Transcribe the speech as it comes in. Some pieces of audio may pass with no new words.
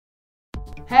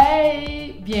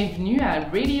Hey! Bienvenue à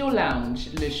Radio Lounge,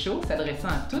 le show s'adressant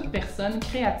à toute personne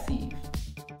créative.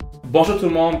 Bonjour tout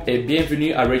le monde et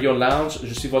bienvenue à Radio Lounge.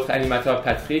 Je suis votre animateur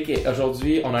Patrick et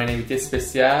aujourd'hui on a un invité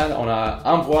spécial. On a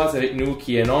Ambroise avec nous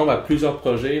qui est un homme à plusieurs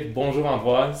projets. Bonjour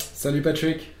Ambroise. Salut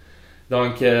Patrick.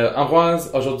 Donc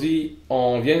Ambroise, aujourd'hui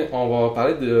on va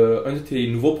parler d'un de tes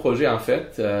nouveaux projets en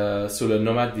fait sur le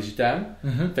nomade digital.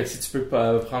 Fait que si tu peux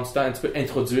prendre du temps un petit peu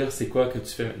introduire c'est quoi que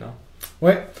tu fais maintenant.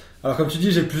 Ouais, alors comme tu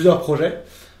dis j'ai plusieurs projets.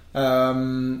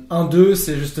 Un d'eux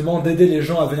c'est justement d'aider les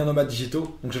gens à devenir nomades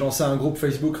digitaux. Donc j'ai lancé un groupe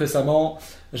Facebook récemment,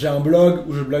 j'ai un blog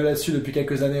où je blogue là-dessus depuis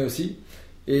quelques années aussi.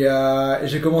 Et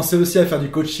j'ai commencé aussi à faire du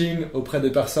coaching auprès de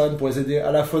personnes pour les aider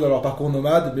à la fois dans leur parcours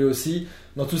nomade, mais aussi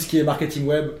dans tout ce qui est marketing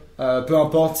web, peu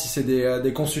importe si c'est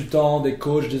des consultants, des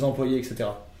coachs, des employés, etc.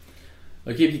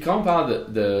 Ok, puis quand on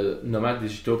parle de nomades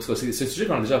digitaux, parce que c'est un sujet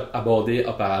qu'on a déjà abordé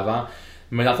auparavant,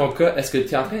 mais dans ton cas, est-ce que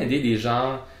tu es en train d'aider des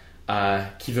gens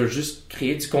qui veulent juste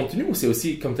créer du contenu ou c'est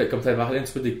aussi, comme tu as parlé un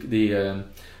petit peu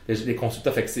des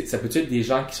consultants, fait que ça peut être des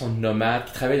gens qui sont nomades,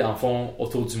 qui travaillent en fond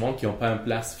autour du monde, qui n'ont pas une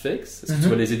place fixe? Est-ce que tu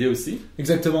vas les aider aussi?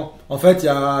 Exactement. En fait, il y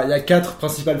a 4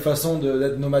 principales façons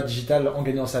d'être nomade digital en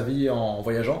gagnant sa vie, en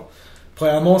voyageant.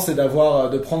 Premièrement, c'est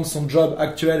de prendre son job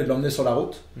actuel et de l'emmener sur la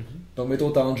route. Donc,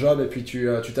 mettons, tu as un job et puis tu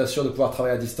t'assures de pouvoir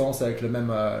travailler à distance avec le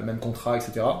même contrat,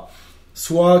 etc.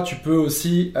 Soit tu peux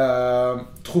aussi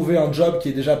trouver un job qui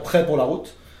est déjà prêt pour la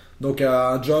route. Donc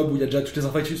un job où il y a déjà toutes les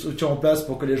infrastructures en place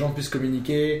pour que les gens puissent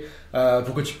communiquer,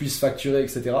 pour que tu puisses facturer,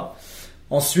 etc.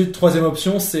 Ensuite, troisième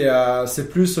option, c'est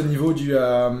plus au niveau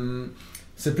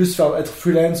c'est plus être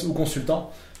freelance ou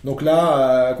consultant. Donc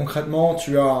là, concrètement,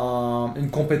 tu as une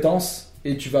compétence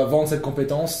et tu vas vendre cette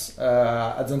compétence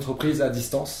à des entreprises à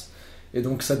distance. Et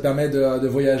donc ça te permet de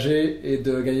voyager et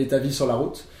de gagner ta vie sur la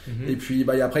route. Et puis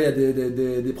après il y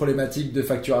a des problématiques de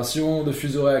facturation, de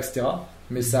fuseau horaire, etc.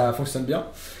 Mais ça fonctionne bien.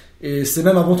 Et c'est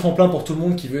même un bon tremplin pour tout le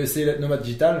monde qui veut essayer d'être nomade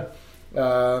digital.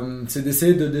 C'est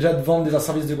d'essayer déjà de vendre des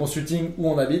services de consulting où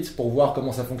on habite pour voir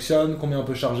comment ça fonctionne, combien on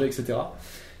peut charger, etc.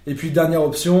 Et puis dernière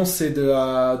option, c'est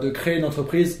de créer une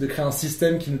entreprise, de créer un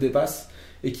système qui nous dépasse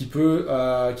et qui peut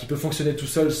fonctionner tout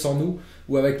seul sans nous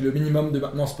ou avec le minimum de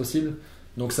maintenance possible.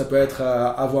 Donc ça peut être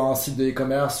avoir un site de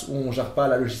e-commerce où on ne gère pas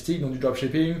la logistique, donc du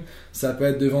dropshipping. Ça peut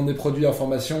être de vendre des produits en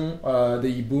formation,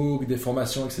 des e-books, des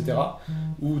formations, etc.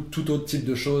 Ou tout autre type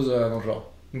de choses dans le genre.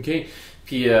 Ok.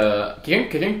 Puis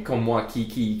quelqu'un comme moi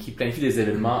qui planifie des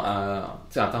événements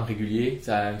en temps régulier,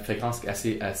 ça a une fréquence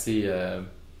assez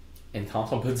intense,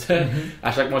 on peut dire.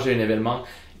 À chaque mois j'ai un événement.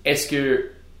 Est-ce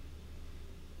que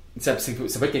ça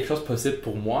peut être quelque chose possible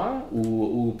pour moi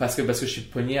ou parce que je suis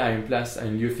pogné à une place, à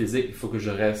un lieu physique, il faut que je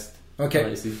reste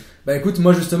ici? Écoute,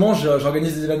 moi justement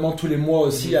j'organise des événements tous les mois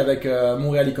aussi avec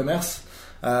Montréal e-commerce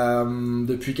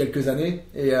depuis quelques années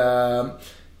et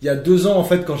il y a 2 ans en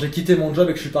fait quand j'ai quitté mon job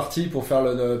et que je suis parti pour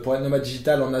être nomade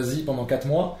digital en Asie pendant 4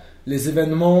 mois, les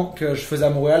événements que je faisais à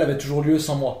Montréal avaient toujours lieu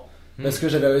sans moi. Parce que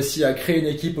j'avais réussi à créer une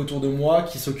équipe autour de moi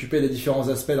qui s'occupait des différents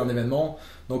aspects d'un événement.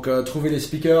 Donc trouver les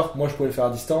speakers, moi je pouvais le faire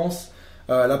à distance.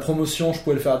 La promotion, je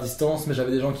pouvais le faire à distance, mais j'avais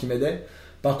des gens qui m'aidaient.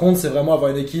 Par contre, c'est vraiment avoir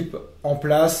une équipe en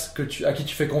place à qui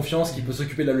tu fais confiance, qui peut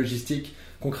s'occuper de la logistique,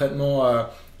 concrètement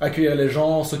accueillir les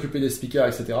gens, s'occuper des speakers,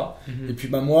 etc. Et puis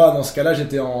moi, dans ce cas-là,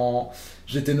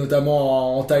 j'étais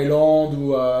notamment en Thaïlande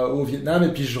ou au Vietnam, et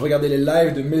puis je regardais les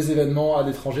lives de mes événements à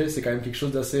l'étranger. C'est quand même quelque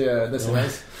chose d'assez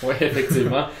nice. Ouais,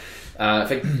 effectivement.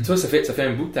 Fait que toi, ça fait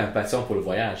un bout que tu as une passion pour le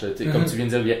voyage. Comme tu viens de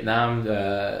dire, Vietnam,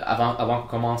 avant qu'on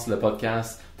commence le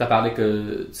podcast, tu as parlé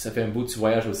que ça fait un bout que tu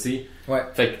voyages aussi. Ouais.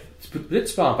 Fait que peut-être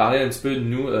tu peux en parler un petit peu de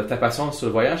nous, ta passion sur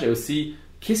le voyage et aussi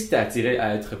qu'est-ce qui t'a attiré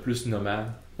à être plus nomade?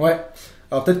 Ouais.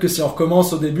 Alors peut-être que si on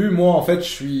recommence au début, moi en fait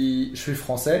je suis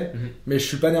français, mais je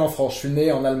suis pas né en France, je suis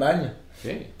né en Allemagne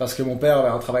parce que mon père avait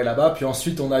un travail là-bas. Puis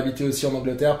ensuite on a habité aussi en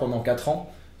Angleterre pendant 4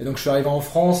 ans. Et donc je suis arrivé en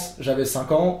France, j'avais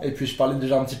 5 ans, et puis je parlais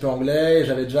déjà un petit peu anglais, et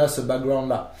j'avais déjà ce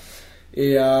background-là.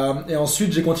 Et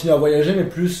ensuite j'ai continué à voyager, mais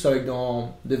plus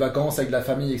dans des vacances avec la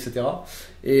famille, etc.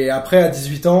 Et après, à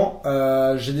 18 ans,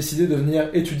 j'ai décidé de venir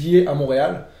étudier à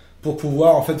Montréal pour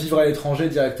pouvoir en fait vivre à l'étranger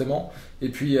directement, et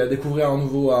puis découvrir un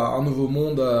nouveau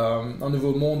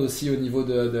monde aussi au niveau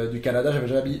du Canada.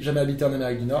 J'avais jamais habité en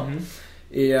Amérique du Nord.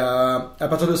 Et à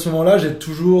partir de ce moment-là, j'ai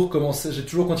toujours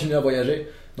continué à voyager.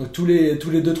 Donc tous les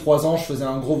 2-3 ans, je faisais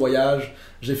un gros voyage.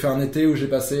 J'ai fait un été où j'ai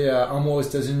passé 1 mois aux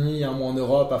États-Unis, 1 mois en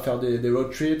Europe à faire des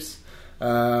road trips.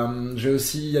 J'ai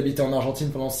aussi habité en Argentine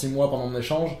pendant 6 mois pendant mon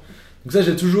échange. Donc ça,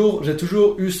 j'ai toujours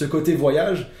eu ce côté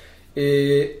voyage.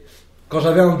 Et quand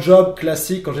j'avais un job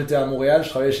classique, quand j'étais à Montréal, je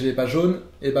travaillais chez les Pages Jaunes,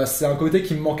 et c'est un côté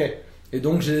qui me manquait. Et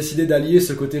donc j'ai décidé d'allier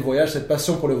ce côté voyage, cette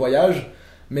passion pour le voyage,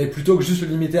 mais plutôt que juste le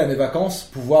limiter à mes vacances,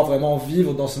 pouvoir vraiment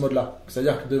vivre dans ce mode-là.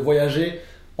 C'est-à-dire de voyager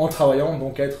en travaillant,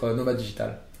 donc être nomade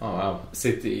digital. Oh wow,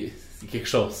 c'est quelque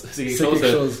chose. C'est quelque C'est chose.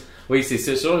 quelque chose. Oui, c'est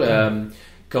sûr.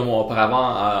 Comme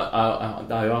auparavant,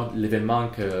 d'ailleurs, l'événement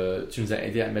que tu nous as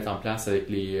aidé à mettre en place avec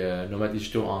les nomades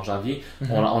digitaux en janvier,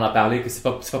 on a parlé que c'est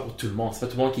pas pour tout le monde. C'est pas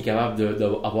tout le monde qui est capable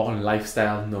d'avoir un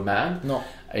lifestyle nomade. Non.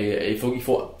 Et il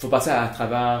faut passer à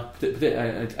travers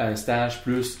peut-être un stage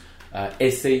plus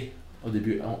essai au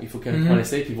début. Il faut qu'on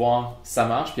essaye puis voir si ça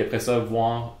marche, puis après ça,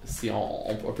 voir si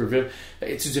on peut vivre.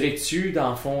 Et tu dirais-tu,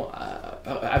 dans le fond,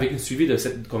 avec une suivi de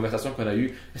cette conversation qu'on a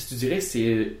eue, est-ce que tu dirais que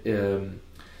c'est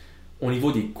au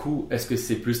niveau des coûts, est-ce que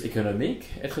c'est plus économique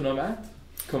être nomade?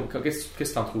 Qu'est-ce que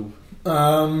tu en trouves?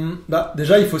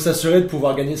 Déjà, il faut s'assurer de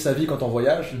pouvoir gagner sa vie quand on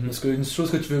voyage. Parce qu'une chose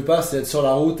que tu veux pas, c'est être sur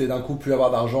la route et d'un coup plus avoir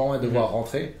d'argent et devoir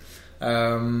rentrer.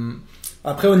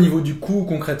 Après, au niveau du coût,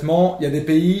 concrètement, il y a des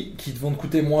pays qui vont te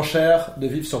coûter moins cher de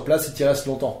vivre sur place si tu y restes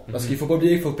longtemps. Parce qu'il faut pas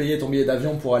oublier qu'il faut payer ton billet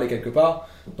d'avion pour aller quelque part.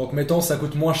 Donc, mettons, ça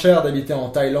coûte moins cher d'habiter en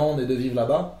Thaïlande et de vivre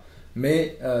là-bas.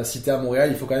 Mais si tu es à Montréal,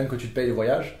 il faut quand même que tu te payes le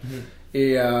voyage.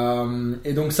 Et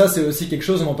donc ça, c'est aussi quelque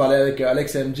chose, on en parlait avec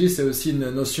Alex et MJ, c'est aussi une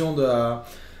notion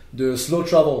de slow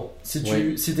travel. Si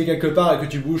tu es quelque part et que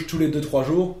tu bouges tous les 2-3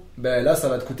 jours, ben là, ça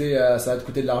va te coûter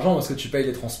de l'argent parce que tu payes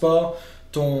les transports,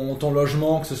 ton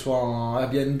logement, que ce soit un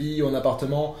Airbnb ou un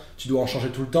appartement, tu dois en changer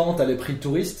tout le temps, tu as les prix de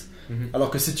touristes. Alors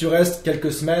que si tu restes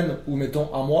quelques semaines ou mettons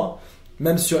un mois,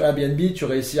 même sur Airbnb, tu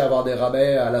réussis à avoir des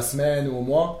rabais à la semaine ou au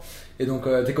mois. Et donc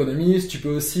t'économises, tu peux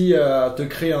aussi te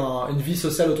créer une vie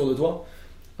sociale autour de toi.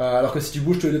 Alors que si tu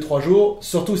bouges tous les 2-3 jours,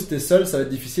 surtout si tu es seul, ça va être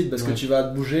difficile parce que tu vas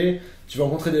te bouger, tu vas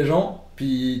rencontrer des gens,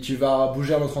 puis tu vas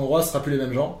bouger à un autre endroit, ce sera plus les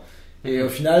mêmes gens. Et au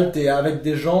final, tu es avec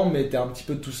des gens, mais tu es un petit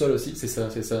peu tout seul aussi. C'est ça.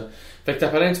 Fait que tu as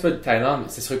parlé un petit peu de Thaïlande,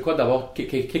 ce serait quoi d'avoir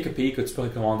quelques pays que tu peux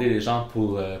recommander les gens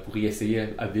pour y essayer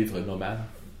à vivre nomade?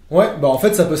 Ouais, en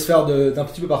fait ça peut se faire d'un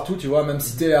petit peu partout, tu vois, même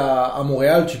si t'es à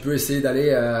Montréal, tu peux essayer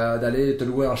d'aller te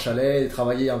louer un chalet et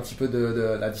travailler un petit peu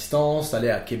de la distance, aller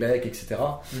à Québec, etc.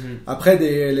 Après,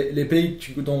 les pays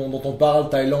dont on parle,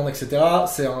 Thaïlande, etc.,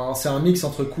 c'est un mix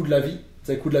entre coût de la vie,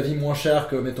 c'est coût de la vie moins cher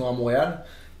que mettons à Montréal,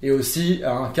 et aussi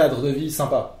un cadre de vie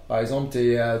sympa. Par exemple,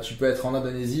 tu peux être en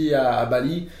Indonésie, à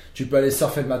Bali, tu peux aller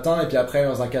surfer le matin et puis après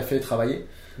dans un café travailler.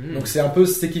 Donc c'est un peu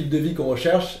cet équilibre de vie qu'on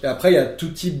recherche. Et après il y a tout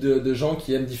type de gens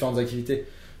qui aiment différentes activités.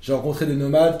 J'ai rencontré des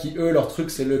nomades qui eux leur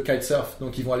truc c'est le kitesurf.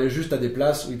 Donc ils vont aller juste à des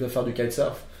places où ils peuvent faire du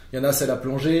kitesurf. Il y en a c'est la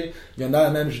plongée. Il y en a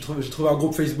même j'ai trouvé un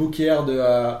groupe Facebook hier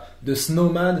de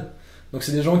snowman. Donc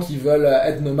c'est des gens qui veulent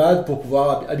être nomades pour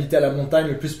pouvoir habiter à la montagne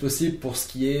le plus possible pour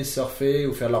skier, surfer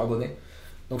ou faire de la randonnée.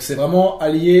 Donc c'est vraiment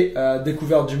allier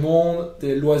découverte du monde,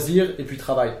 tes loisirs et puis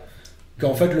travail.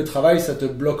 Qu'en fait le travail ça te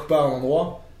bloque pas à un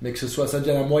endroit, mais que ça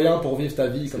devienne un moyen pour vivre ta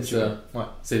vie comme tu veux. Ouais.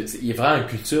 Il y a vraiment une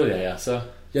culture derrière ça.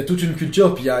 Il y a toute une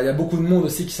culture, puis il y a beaucoup de monde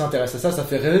aussi qui s'intéresse à ça. Ça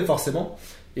fait rêver forcément.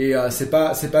 Et c'est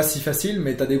pas si facile,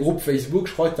 mais tu as des groupes Facebook.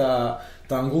 Je crois que tu as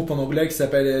un groupe en anglais qui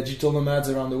s'appelle Digital Nomads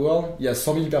Around the World. Il y a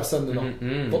 100 000 personnes dedans.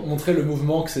 Pour te montrer le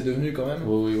mouvement que c'est devenu quand même.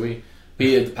 Oui.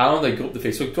 Et parlons d'un groupe de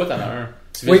Facebook, toi tu en as un.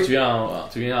 Tu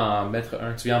viens en mettre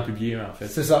un, tu viens en publier un en fait.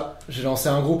 C'est ça. J'ai lancé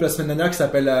un groupe la semaine dernière qui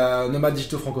s'appelle Nomades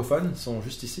Digitaux Francophones. Ils sont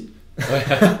juste ici.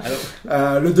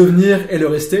 Le devenir et le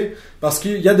rester, parce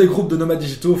qu'il y a des groupes de nomades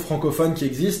digitaux francophones qui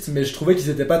existent, mais je trouvais qu'ils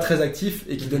n'étaient pas très actifs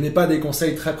et qu'ils donnaient pas des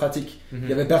conseils très pratiques. Il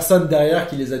y avait personne derrière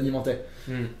qui les alimentait.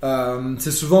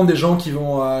 C'est souvent des gens qui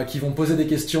vont poser des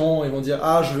questions et vont dire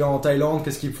je vais en Thaïlande,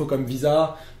 qu'est-ce qu'il me faut comme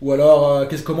visa, ou alors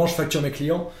comment je facture mes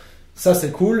clients. Ça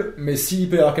c'est cool, mais s'il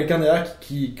peut y avoir quelqu'un derrière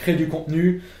qui crée du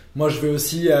contenu, moi je vais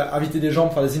aussi inviter des gens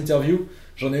pour faire des interviews.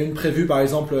 J'en ai une prévue par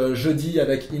exemple jeudi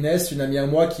avec Inès, une amie à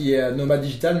moi qui est nomade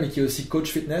digital mais qui est aussi coach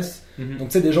fitness. Donc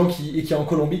tu sais, des gens qui est en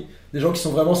Colombie, des gens qui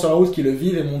sont vraiment sur la route, qui le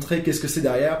vivent et montrer qu'est-ce que c'est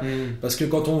derrière. Parce que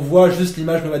quand on voit juste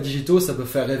l'image nomade digitaux, ça peut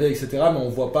faire rêver, etc. Mais on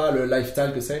voit pas le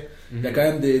lifestyle que c'est. Il y a quand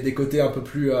même des côtés un peu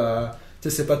plus... tu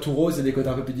sais, c'est pas tout rose, il y a des côtés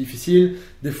un peu plus difficiles.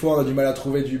 Des fois, on a du mal à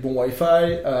trouver du bon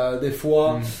Wi-Fi. Des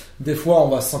fois, on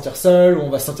va se sentir seul, ou on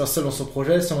va se sentir seul dans son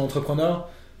projet si on est entrepreneur.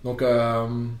 Donc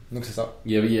c'est ça.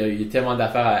 Il y a tellement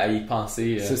d'affaires à y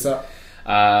penser. C'est ça.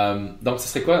 Donc ce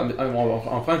serait quoi,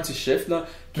 on prend un petit shift là.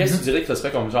 Qu'est-ce que tu dirais que ce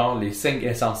serait comme genre les 5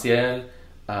 essentiels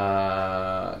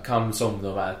quand nous sommes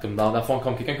nomades, comme dans le fond,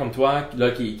 comme quelqu'un comme toi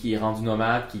là, qui est rendu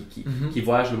nomade, qui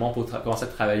voyage le monde pour commencer à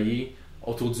travailler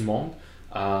autour du monde.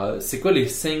 C'est quoi les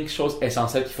 5 choses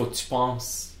essentielles qu'il faut que tu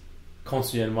penses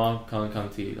continuellement quand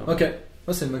tu es nomade? Ok,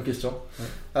 c'est une bonne question.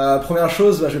 Première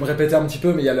chose, je vais me répéter un petit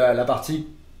peu, mais il y a la partie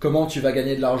comment tu vas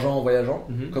gagner de l'argent en voyageant,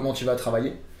 comment tu vas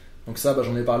travailler. Donc ça,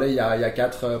 j'en ai parlé, il y a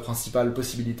 4 principales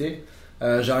possibilités.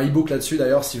 J'ai un e-book là-dessus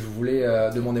d'ailleurs, si vous voulez,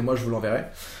 demandez-moi, je vous l'enverrai.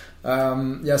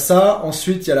 Il y a ça.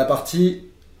 Ensuite, il y a la partie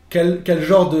quel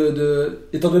genre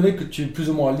étant donné que tu es plus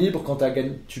ou moins libre quand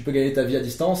tu peux gagner ta vie à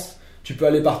distance, tu peux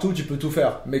aller partout, tu peux tout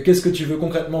faire. Mais qu'est-ce que tu veux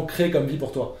concrètement créer comme vie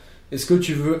pour toi? Est-ce que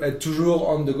tu veux être toujours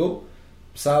on the go?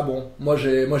 Ça, bon, moi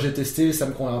j'ai testé, ça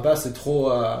me convient pas, c'est trop,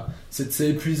 c'est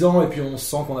épuisant et puis on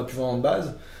sent qu'on a plus vraiment de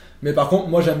base. Mais par contre,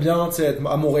 moi j'aime bien, tu sais, être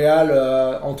à Montréal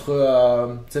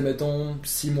entre, tu sais, mettons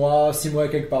 6 mois et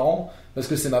quelques par an, parce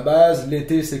que c'est ma base.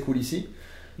 L'été c'est cool ici.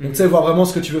 Donc tu sais, voir vraiment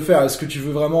ce que tu veux faire. Est-ce que tu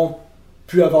veux vraiment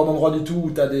plus avoir d'endroit du tout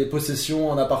où tu as des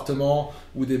possessions, un appartement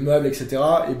ou des meubles, etc.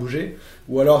 et bouger,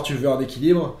 ou alors tu veux un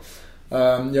équilibre.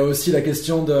 Il y a aussi la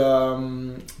question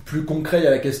plus concret, il y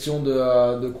a la question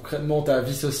de concrètement ta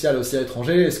vie sociale aussi à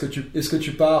l'étranger. Est-ce que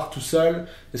tu pars tout seul?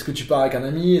 Est-ce que tu pars avec un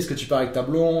ami? Est-ce que tu pars avec ta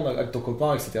blonde, avec ton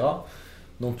copain, etc.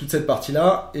 Donc toute cette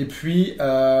partie-là. Et puis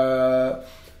après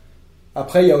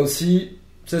il y a aussi,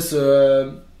 tu sais,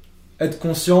 être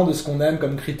conscient de ce qu'on aime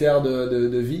comme critère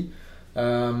de vie.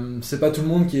 C'est pas tout le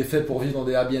monde qui est fait pour vivre dans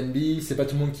des Airbnb, c'est pas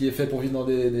tout le monde qui est fait pour vivre dans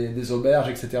des auberges,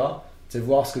 etc. C'est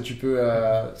voir ce que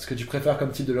tu préfères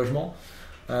comme type de logement.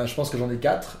 Je pense que j'en ai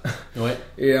 4. Ouais.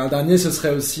 Et un dernier, ce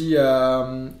serait aussi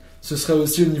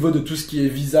au niveau de tout ce qui est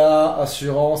visa,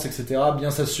 assurance, etc.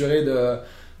 Bien s'assurer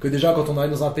que déjà quand on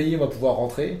arrive dans un pays, on va pouvoir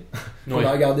rentrer. On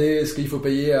va regarder est-ce qu'il faut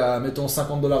payer, mettons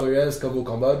 $50 US comme au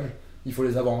Cambodge. Il faut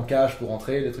les avoir en cash pour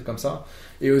rentrer, des trucs comme ça.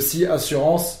 Et aussi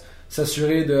assurance.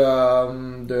 S'assurer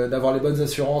d'avoir les bonnes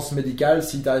assurances médicales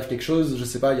s'il t'arrive quelque chose. Je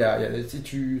sais pas,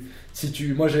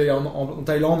 moi j'ai en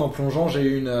Thaïlande en plongeant, j'ai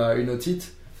eu une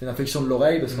otite, c'est une infection de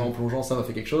l'oreille parce qu'en plongeant ça m'a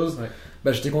fait quelque chose. Ouais.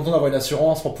 Bah, j'étais content d'avoir une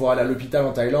assurance pour pouvoir aller à l'hôpital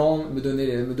en Thaïlande, me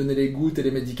donner les gouttes et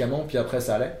les médicaments, puis après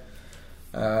ça allait.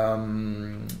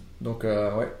 Donc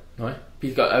ouais.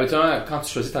 Puis quand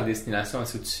tu choisis ta destination,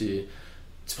 est-ce que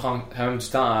tu prends quand même du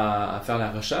temps à faire la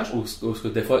recherche ou est-ce que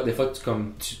des fois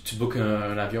tu bookes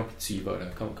un avion puis tu y vas là?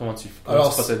 Comment tu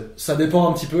procèdes? Ça dépend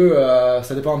un petit peu.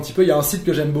 Il y a un site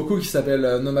que j'aime beaucoup qui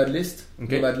s'appelle Nomadlist,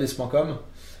 nomadlist.com,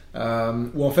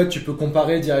 où en fait tu peux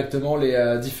comparer directement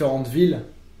les différentes villes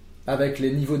avec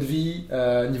les niveaux de vie,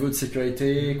 niveau de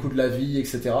sécurité, coût de la vie,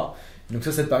 etc. Donc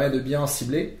ça te permet de bien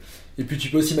cibler. Et puis tu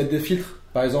peux aussi mettre des filtres.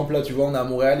 Par exemple là tu vois on est à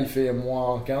Montréal, il fait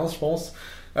moins 15 je pense.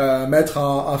 Mettre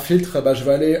un filtre, je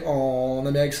vais aller en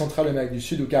Amérique centrale, Amérique du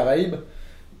Sud ou Caraïbes.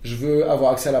 Je veux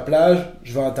avoir accès à la plage,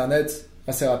 je veux internet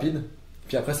assez rapide.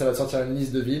 Puis après ça va te sortir une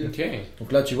liste de villes. Okay.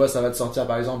 Donc là tu vois ça va te sortir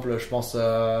par exemple je pense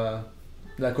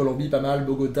la Colombie pas mal,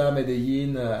 Bogota,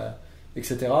 Medellín,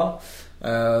 etc.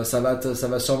 Ça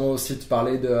va sûrement aussi te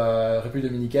parler de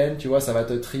République Dominicaine, tu vois, ça va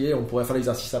te trier, on pourrait faire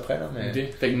l'exercice après là, mais... Okay.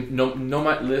 Fait que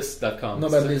nomadlist.com.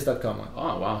 Nomadlist.com, ouais.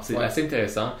 Oh wow, c'est assez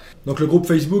intéressant. Donc le groupe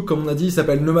Facebook, comme on a dit, il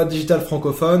s'appelle Nomade Digital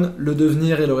Francophone, le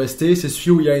devenir et le rester, c'est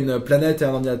celui où il y a une planète et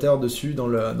un ordinateur dessus dans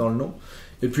le nom.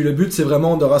 Et puis le but c'est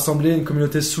vraiment de rassembler une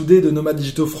communauté soudée de nomades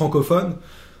digitaux francophones,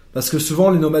 parce que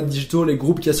souvent les nomades digitaux, les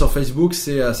groupes qu'il y a sur Facebook,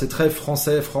 c'est très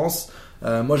français, France.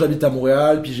 Moi j'habite à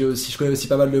Montréal, puis je connais aussi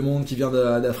pas mal de monde qui vient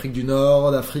d'Afrique du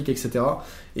Nord, d'Afrique, etc.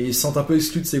 Et ils se sentent un peu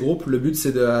exclus de ces groupes. Le but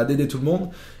c'est d'aider tout le monde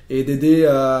et d'aider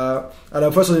à la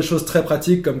fois sur des choses très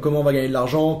pratiques comme comment on va gagner de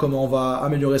l'argent, comment on va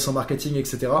améliorer son marketing,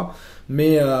 etc.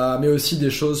 Mais aussi des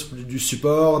choses, du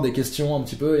support, des questions un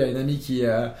petit peu. Il y a une amie qui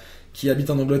habite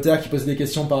en Angleterre, qui posait des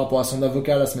questions par rapport à son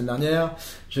avocat la semaine dernière.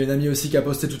 J'ai une amie aussi qui a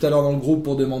posté tout à l'heure dans le groupe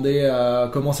pour demander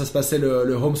comment ça se passait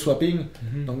le home swapping.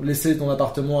 Mm-hmm. Donc laisser ton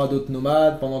appartement à d'autres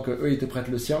nomades pendant que eux ils te prêtent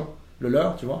le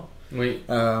leur, tu vois. Oui.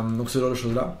 Donc ce genre de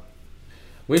choses là.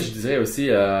 Oui, je dirais aussi, il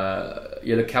y a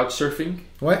le couchsurfing,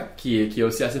 qui est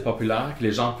aussi assez populaire, que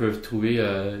les gens peuvent trouver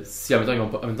si en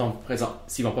même temps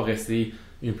s'ils vont pas rester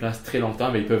une place très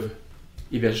longtemps, mais ils peuvent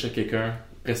héberger quelqu'un,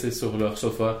 rester sur leur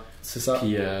sofa. C'est ça.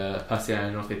 Puis passer à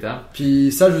une autre étape.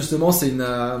 Puis ça justement c'est une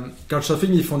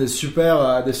Couchsurfing, ils font des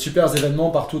super événements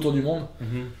partout autour du monde.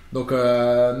 Mm-hmm. Donc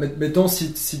mettons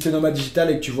si tu es nomade digital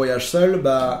et que tu voyages seul,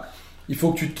 il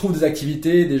faut que tu trouves des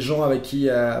activités, des gens avec qui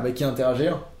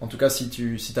interagir. En tout cas si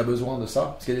tu as besoin de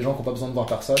ça, parce qu'il y a des gens qui n'ont pas besoin de voir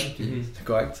personne, puis c'est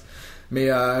correct. Mais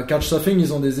Couchsurfing,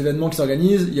 ils ont des événements qui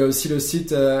s'organisent. Il y a aussi le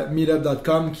site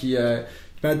meetup.com qui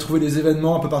permet de trouver des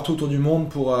événements un peu partout autour du monde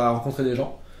pour rencontrer des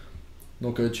gens.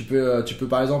 Donc tu peux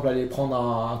par exemple aller prendre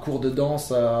un cours de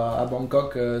danse à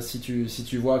Bangkok si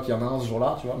tu vois qu'il y en a un ce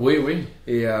jour-là, tu vois. Oui.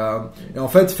 Et en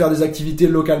fait faire des activités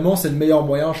localement c'est le meilleur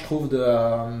moyen je trouve de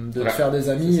te faire des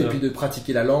amis et puis de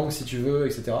pratiquer la langue si tu veux,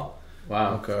 etc. Wow.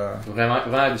 Donc, vraiment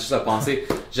des choses à penser.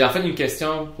 J'ai en fait une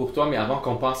question pour toi, mais avant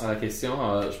qu'on passe à la question,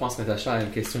 je pense que Natacha a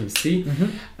une question ici.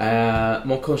 Mm-hmm.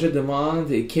 Mon conjoint demande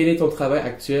quel est ton travail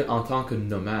actuel en tant que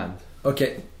nomade? Ok,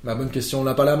 bonne question. On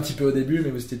l'a parlé un petit peu au début,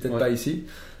 mais vous n'étiez peut-être pas ici.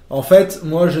 En fait,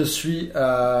 moi, je suis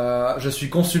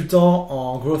consultant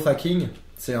en growth hacking.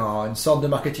 C'est une sorte de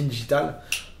marketing digital.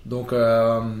 Donc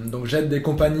j'aide des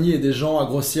compagnies et des gens à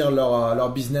grossir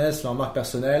leur business, leur marque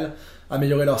personnelle,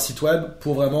 améliorer leur site web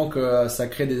pour vraiment que ça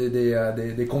crée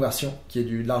des conversions, qu'il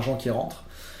y ait de l'argent qui rentre.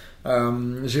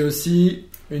 J'ai aussi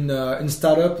une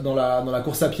startup dans la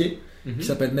course à pied qui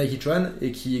s'appelle Make It Run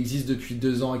et qui existe depuis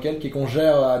 2 ans et quelques et qu'on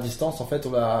gère à distance. En fait,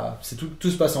 tout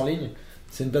se passe en ligne.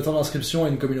 C'est une plateforme d'inscription et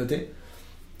une communauté.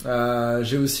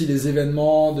 J'ai aussi les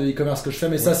événements de e-commerce que je fais,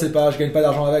 mais ça je gagne pas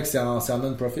d'argent avec, c'est un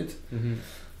non-profit.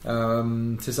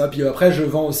 C'est ça. Puis après, je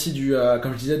vends aussi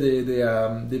comme je disais,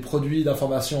 des produits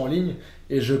d'information en ligne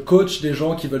et je coach des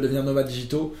gens qui veulent devenir nomades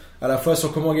digitaux, à la fois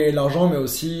sur comment gagner de l'argent, mais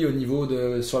aussi au niveau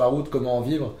sur la route, comment en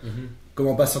vivre,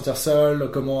 comment pas se sentir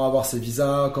seul, comment avoir ses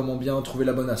visas, comment bien trouver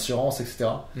la bonne assurance, etc.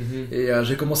 Et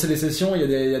j'ai commencé les sessions, il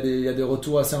y a des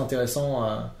retours assez intéressants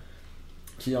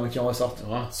qui en ressortent.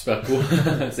 Ouais, super cool.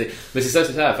 Mais c'est ça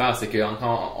l'affaire, c'est que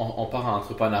quand on part en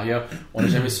entrepreneuriat, on n'est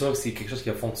jamais sûr que c'est quelque chose qui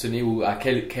va fonctionner ou à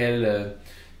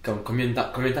combien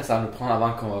de temps ça va nous prendre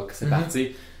avant que c'est parti.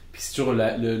 Puis c'est toujours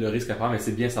le risque à prendre, mais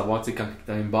c'est bien savoir, tu sais, quand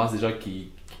tu as une base déjà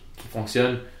qui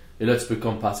fonctionne, et là tu peux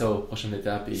comme passer aux prochaines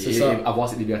étapes et avoir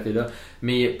cette liberté-là.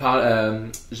 Mais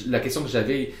la question que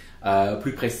j'avais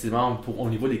plus précisément au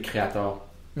niveau des créateurs.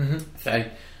 Fait,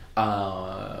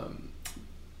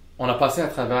 on a passé à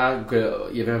travers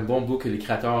il y avait un bon bout que les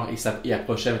créateurs ils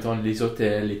approchaient mettons les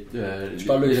hôtels,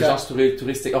 les agences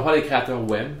touristiques. On parle des créateurs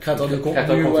web. Créateurs de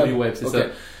contenu web, c'est ça.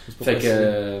 Fait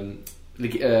que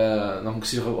donc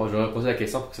si je vais reposer la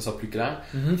question pour que ça soit plus clair.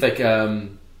 Fait que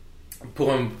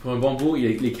pour un bon bout, il y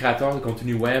a les créateurs de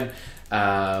contenu web.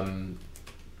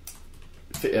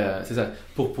 C'est ça.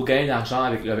 Pour gagner de l'argent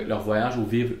avec leur voyage ou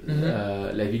vivre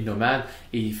la vie de nomade,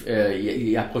 et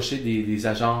approcher des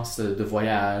agences de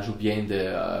voyage ou bien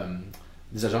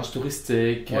des agences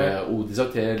touristiques ou des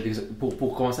hôtels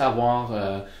pour commencer à avoir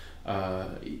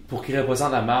pour qu'ils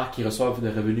représentent la marque, qu'ils reçoivent des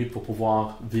revenus pour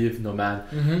pouvoir vivre nomade.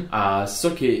 C'est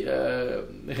sûr que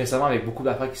récemment, avec beaucoup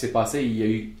d'affaires qui s'est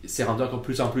passé, c'est rendu encore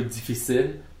plus en plus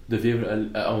difficile de vivre,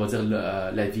 on va dire,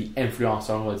 la vie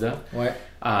influenceur, on va dire.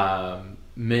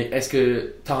 Mais est-ce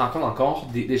que tu en rencontres encore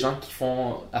des gens qui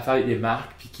font affaire avec des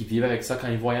marques puis qui vivent avec ça quand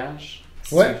ils voyagent?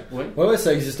 Ouais,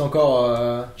 ça existe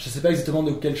encore. Je sais pas exactement de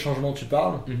quel changement tu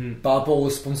parles par rapport aux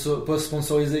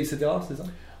post-sponsorisés, etc. C'est ça?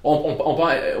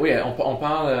 On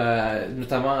parle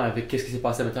notamment avec qu'est-ce qui s'est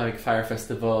passé maintenant avec Fire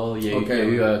Festival. Il y a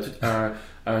eu tout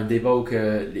un débat où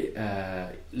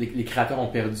les créateurs ont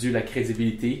perdu la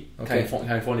crédibilité quand ils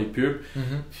font les pubs.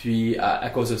 Puis à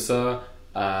cause de ça,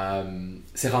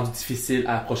 c'est rendu difficile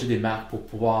à approcher des marques pour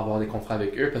pouvoir avoir des contrats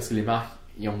avec eux parce que les marques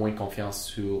ils ont moins de confiance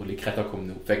sur les créateurs comme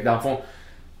nous. Fait que dans le fond,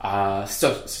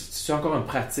 c'est encore une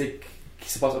pratique qui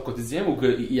se passe au quotidien ou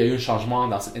qu'il y a eu un changement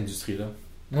dans cette industrie-là?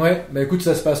 Ouais, bah écoute,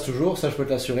 ça se passe toujours, ça je peux te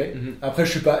l'assurer. Après,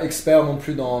 je suis pas expert non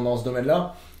plus dans ce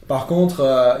domaine-là. Par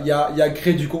contre, il y a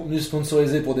créer du contenu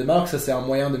sponsorisé pour des marques, ça c'est un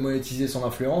moyen de monétiser son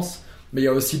influence. Mais il y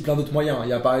a aussi plein d'autres moyens. Il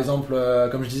y a par exemple,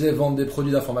 comme je disais, vendre des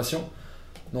produits d'information.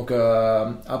 Donc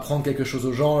apprendre quelque chose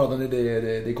aux gens, leur donner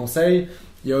des conseils.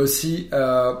 Il y a aussi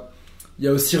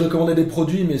recommander des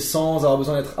produits mais sans avoir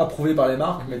besoin d'être approuvé par les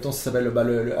marques. Mettons, ça s'appelle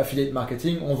le affiliate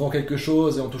marketing. On vend quelque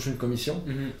chose et on touche une commission.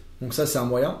 Donc ça c'est un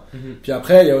moyen. Puis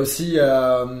après il y a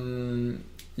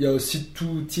aussi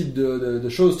tout type de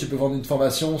choses. Tu peux vendre une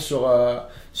formation sur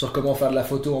comment faire de la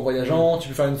photo en voyageant. Tu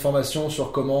peux faire une formation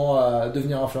sur comment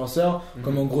devenir influenceur,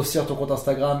 comment grossir ton compte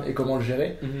Instagram et comment le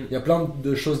gérer. Il y a plein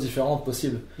de choses différentes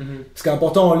possibles. Ce qui est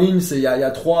important en ligne, c'est il y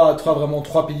a trois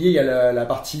piliers. Il y a la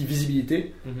partie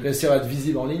visibilité, réussir à être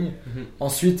visible en ligne.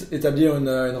 Ensuite, établir une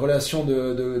relation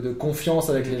de confiance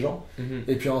avec les gens.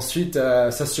 Et puis ensuite,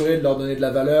 s'assurer de leur donner de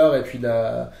la valeur et puis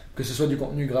que ce soit du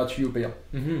contenu gratuit ou payant.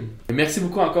 Merci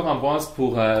beaucoup encore Ambroise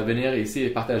pour venir ici et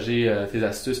partager tes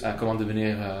astuces à comment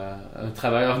devenir un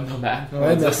travailleur nomade.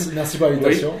 Ouais, merci pour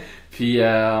l'invitation. Oui. Puis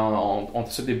on te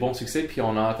souhaite des bons succès puis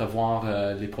on a hâte de voir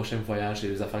les prochains voyages et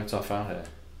les affaires que tu vas faire.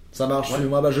 Ça marche.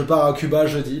 Moi, je pars à Cuba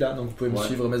jeudi là, donc vous pouvez me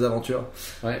suivre mes aventures.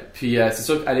 Ouais. Puis c'est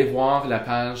sûr qu'allez voir la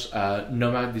page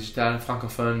Nomade Digital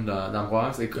francophone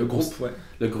d'Ambroise et le groupe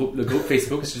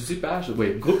Facebook. Je dis page,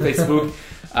 oui, groupe Facebook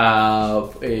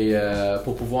et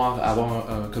pour pouvoir avoir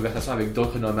une conversation avec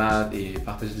d'autres nomades et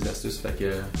partager des astuces. Fait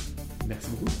que merci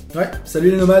beaucoup. Ouais.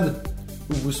 Salut les nomades,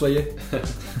 où vous soyez.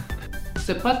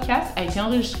 Ce podcast a été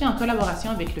enregistré en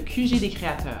collaboration avec le QG des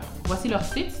créateurs. Voici leur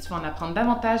site si tu veux en apprendre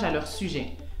davantage à leur sujet.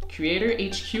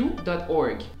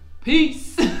 creatorhq.org.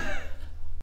 Peace!